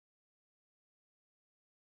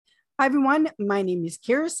Hi, everyone. My name is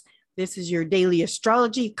Kiris. This is your daily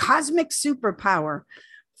astrology cosmic superpower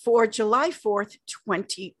for July 4th,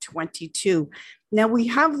 2022. Now, we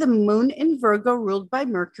have the moon in Virgo ruled by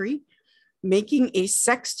Mercury, making a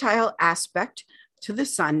sextile aspect to the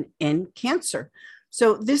sun in Cancer.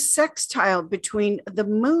 So this sextile between the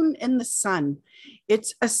moon and the sun,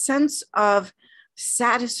 it's a sense of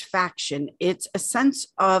satisfaction. It's a sense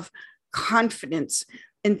of confidence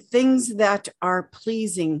in things that are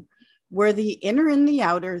pleasing, where the inner and the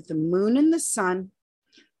outer, the moon and the sun,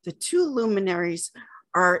 the two luminaries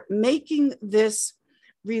are making this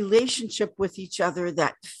relationship with each other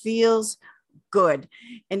that feels good.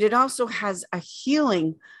 And it also has a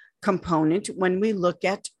healing component when we look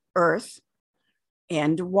at earth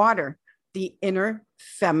and water, the inner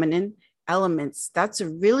feminine elements. That's a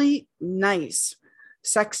really nice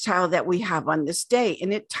sextile that we have on this day.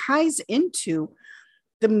 And it ties into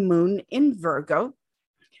the moon in Virgo,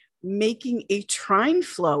 making a trine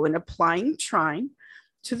flow and applying trine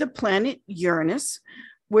to the planet Uranus,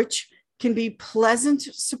 which can be pleasant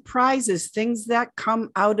surprises, things that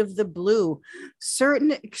come out of the blue,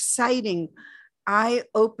 certain exciting,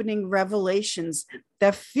 eye-opening revelations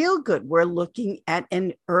that feel good. We're looking at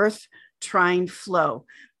an earth trine flow,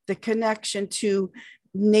 the connection to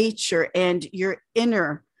nature and your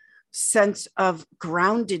inner sense of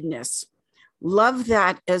groundedness. Love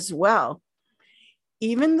that as well.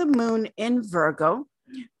 Even the moon in Virgo,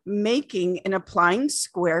 making and applying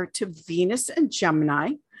square to Venus and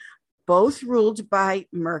Gemini, both ruled by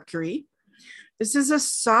Mercury. This is a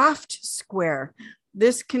soft square.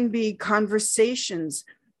 This can be conversations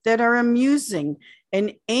that are amusing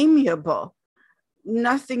and amiable.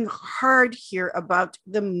 Nothing hard here about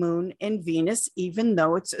the moon and Venus, even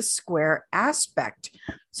though it's a square aspect.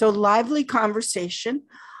 So lively conversation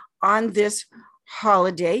on this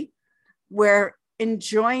holiday, where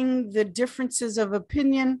enjoying the differences of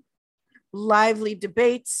opinion, lively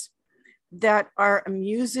debates that are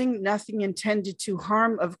amusing, nothing intended to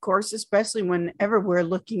harm, of course, especially whenever we're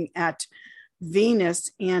looking at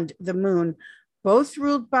Venus and the moon, both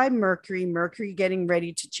ruled by Mercury, Mercury getting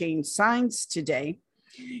ready to change signs today.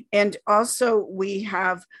 And also we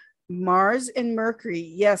have Mars and Mercury,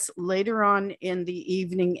 yes, later on in the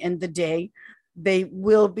evening and the day, they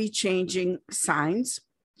will be changing signs.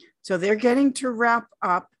 So they're getting to wrap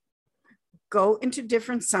up, go into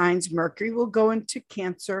different signs. Mercury will go into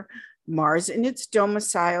Cancer. Mars in its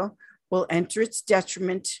domicile will enter its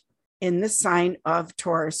detriment in the sign of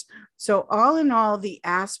Taurus. So all in all, the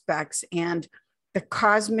aspects and the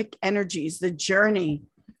cosmic energies, the journey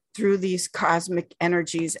through these cosmic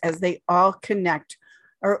energies as they all connect,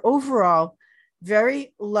 are overall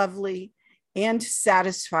very lovely and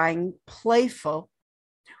satisfying, playful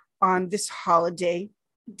on this holiday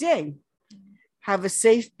day. Have a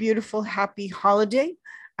safe, beautiful, happy holiday.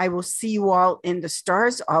 I will see you all in the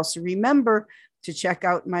stars. Also remember to check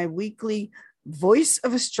out my weekly Voice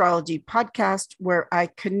of Astrology podcast, where I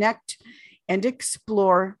connect and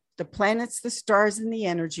explore the planets, the stars, and the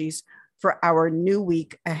energies for our new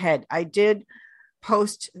week ahead. I did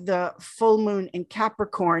post the full moon in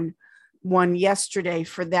Capricorn one yesterday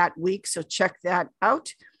for that week, so check that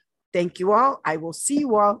out. Thank you all. I will see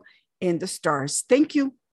you all in the stars. Thank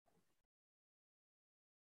you.